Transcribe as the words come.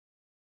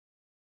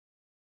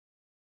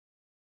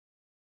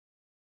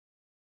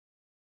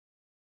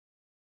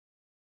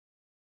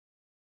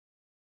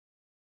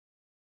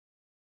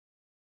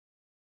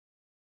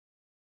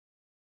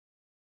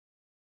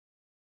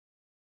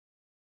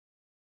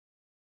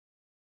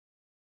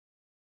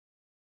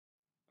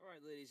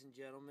Alright, ladies and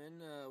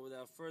gentlemen,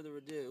 without further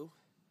ado,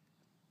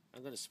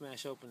 I'm going to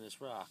smash open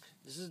this rock.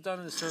 This is done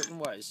in a certain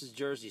way. This is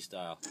Jersey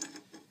style.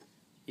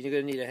 You're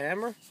going to need a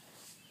hammer,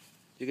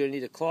 you're going to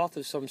need a cloth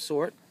of some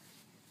sort,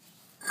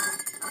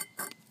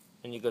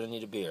 and you're going to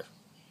need a beer.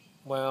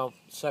 Well,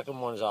 second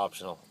one's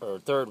optional, or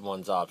third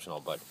one's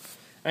optional, but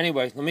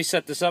anyway, let me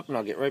set this up and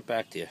I'll get right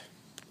back to you.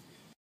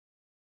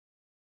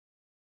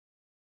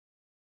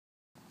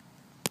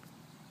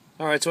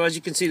 Alright, so as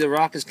you can see, the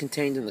rock is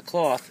contained in the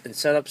cloth and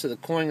set up so the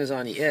coin is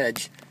on the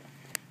edge,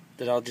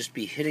 that I'll just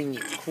be hitting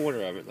the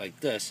corner of it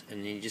like this,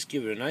 and then you just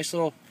give it a nice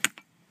little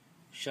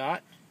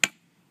shot,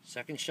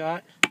 second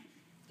shot,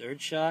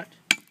 third shot,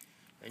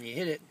 and you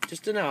hit it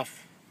just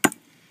enough,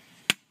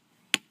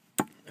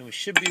 and we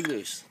should be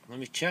loose. Let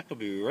me check, I'll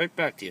be right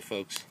back to you,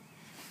 folks.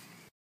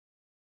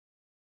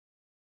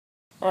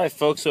 Alright,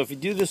 folks, so if you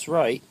do this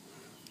right,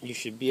 you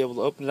should be able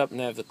to open it up and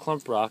have the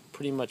clump rock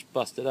pretty much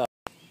busted up.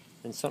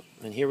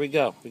 And here we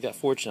go. We got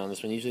fortune on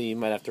this one. Usually you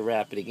might have to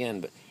wrap it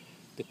again, but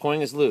the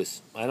coin is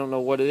loose. I don't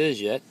know what it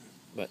is yet,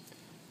 but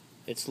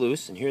it's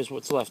loose, and here's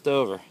what's left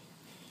over.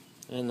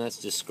 And that's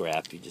just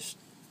scrap. You just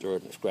throw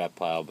it in the scrap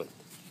pile, but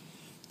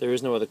there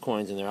is no other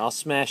coins in there. I'll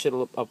smash it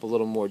up a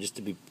little more just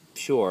to be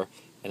sure,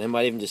 and I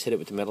might even just hit it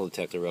with the metal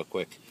detector real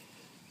quick.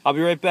 I'll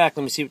be right back.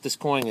 Let me see what this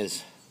coin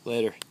is.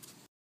 Later.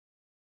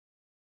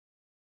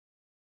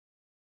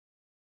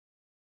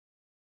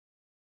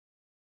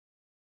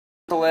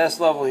 The last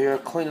level here,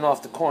 cleaning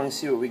off the coin,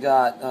 see what we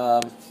got.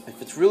 If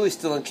it's really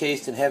still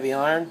encased in heavy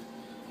iron,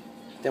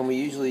 then we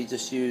usually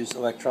just use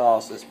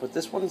electrolysis, but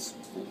this one's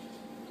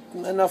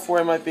enough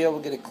where I might be able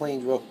to get it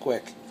cleaned real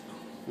quick.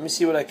 Let me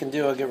see what I can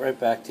do. I'll get right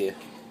back to you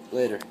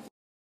later.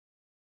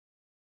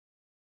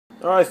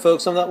 Alright,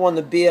 folks, I'm not one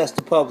to BS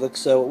the public,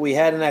 so what we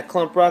had in that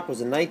clump rock was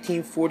a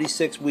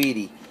 1946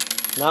 Wheatie.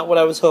 Not what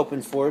I was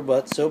hoping for,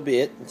 but so be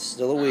it. It's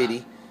still a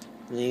Wheatie.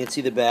 And you can see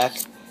the back.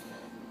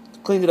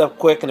 Cleaned it up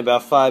quick in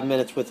about 5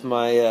 minutes with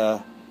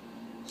my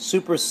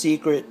super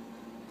secret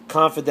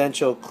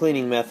confidential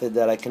cleaning method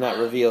that I cannot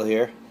reveal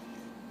here.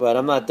 But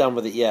I'm not done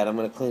with it yet. I'm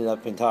going to clean it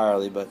up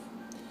entirely, but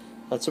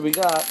that's what we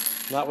got.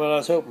 Not what I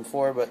was hoping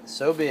for, but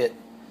so be it.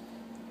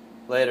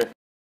 Later.